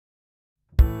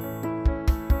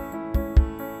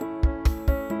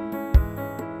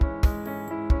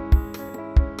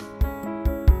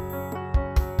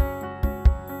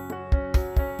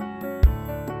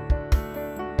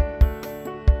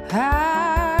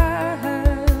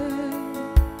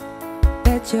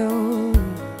that you'll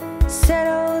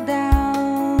settle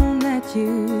down, that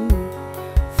you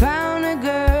found a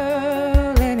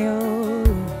girl and you're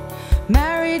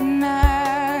married now.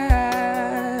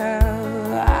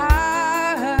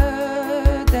 I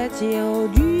heard that your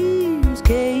dreams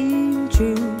came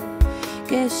true.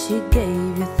 Guess she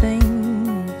gave you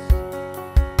things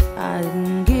I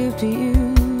didn't give to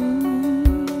you.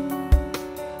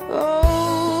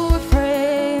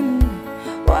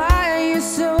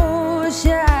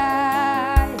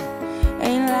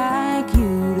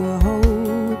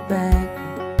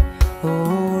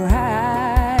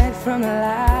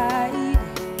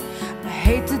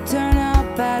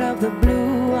 Out of the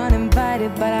blue,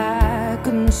 uninvited, but I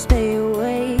couldn't stay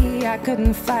away. I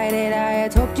couldn't fight it. I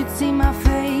had hoped you'd see my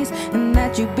face and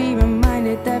that you'd be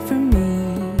reminded that for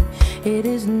me it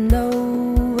isn't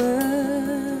over.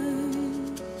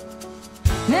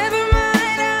 Never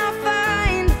mind, I'll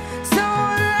find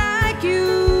someone like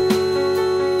you.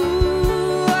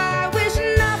 I wish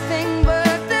nothing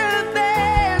but the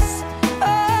best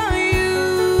for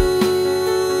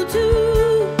you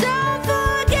too. Don't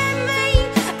forget me.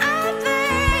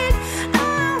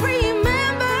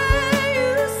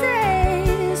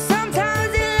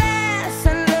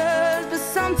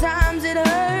 Sometimes it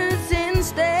hurts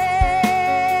instead.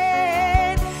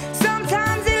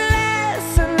 Sometimes it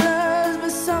lasts and loves,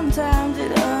 but sometimes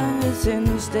it hurts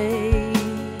instead.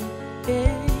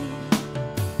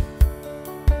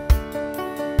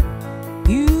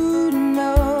 You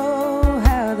know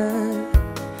how the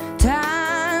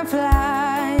time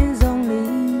flies.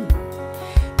 Only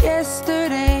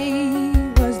yesterday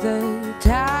was the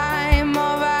time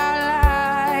of our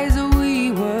lives.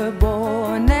 We were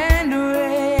born and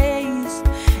raised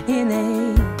in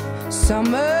a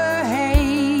summer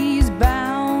haze,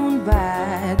 bound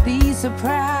by the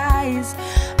surprise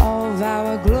of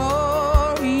our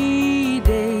glory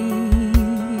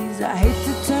days. I hate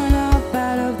to turn up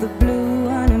out of the blue,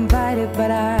 uninvited, but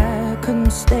I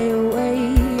couldn't stay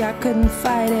away. I couldn't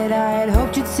fight it. I had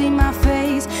hoped you'd see my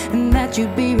face and that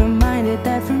you'd be reminded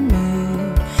that for me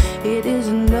it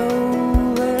isn't over.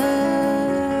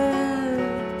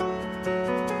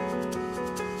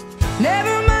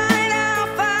 Never mind, I'll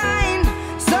find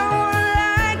someone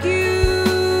like you.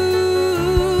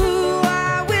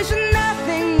 I wish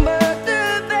nothing but the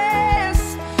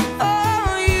best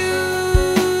for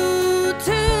you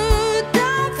too.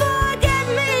 Don't forget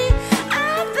me, I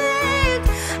think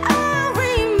I'll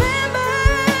remember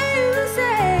you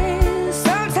say.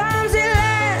 Sometimes it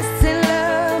lasts in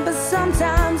love, but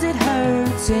sometimes it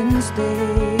hurts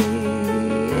instead.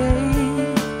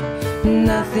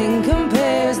 Nothing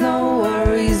compares, no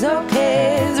worries or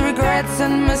cares, regrets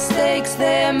and mistakes,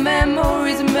 their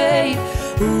memories made.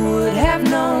 Who would have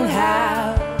known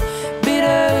how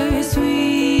bittersweet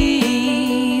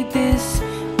this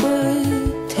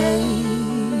would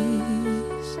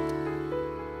taste?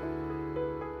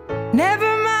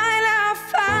 Never mind, I'll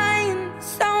find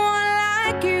someone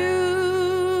like you.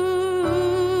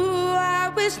 I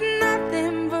wish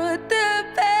nothing but the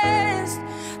best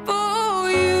for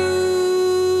you.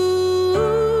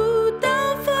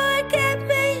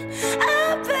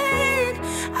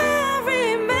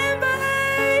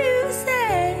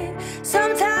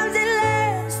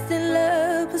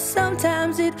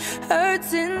 Sometimes it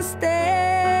hurts instead.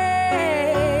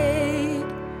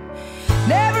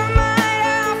 Never mind,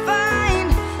 I'll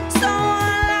find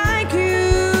someone like you.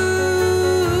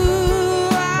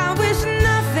 I wish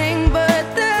nothing but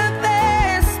the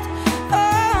best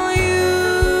for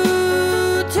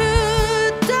you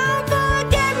too. Don't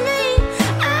forget me,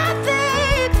 I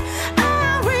think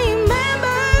I'll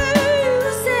remember you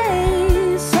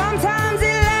say. Sometimes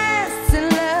it lasts in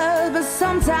love, but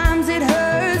sometimes it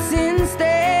hurts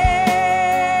instead.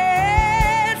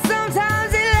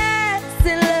 Sometimes it lasts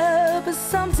in love, but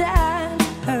sometimes it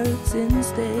hurts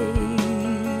instead.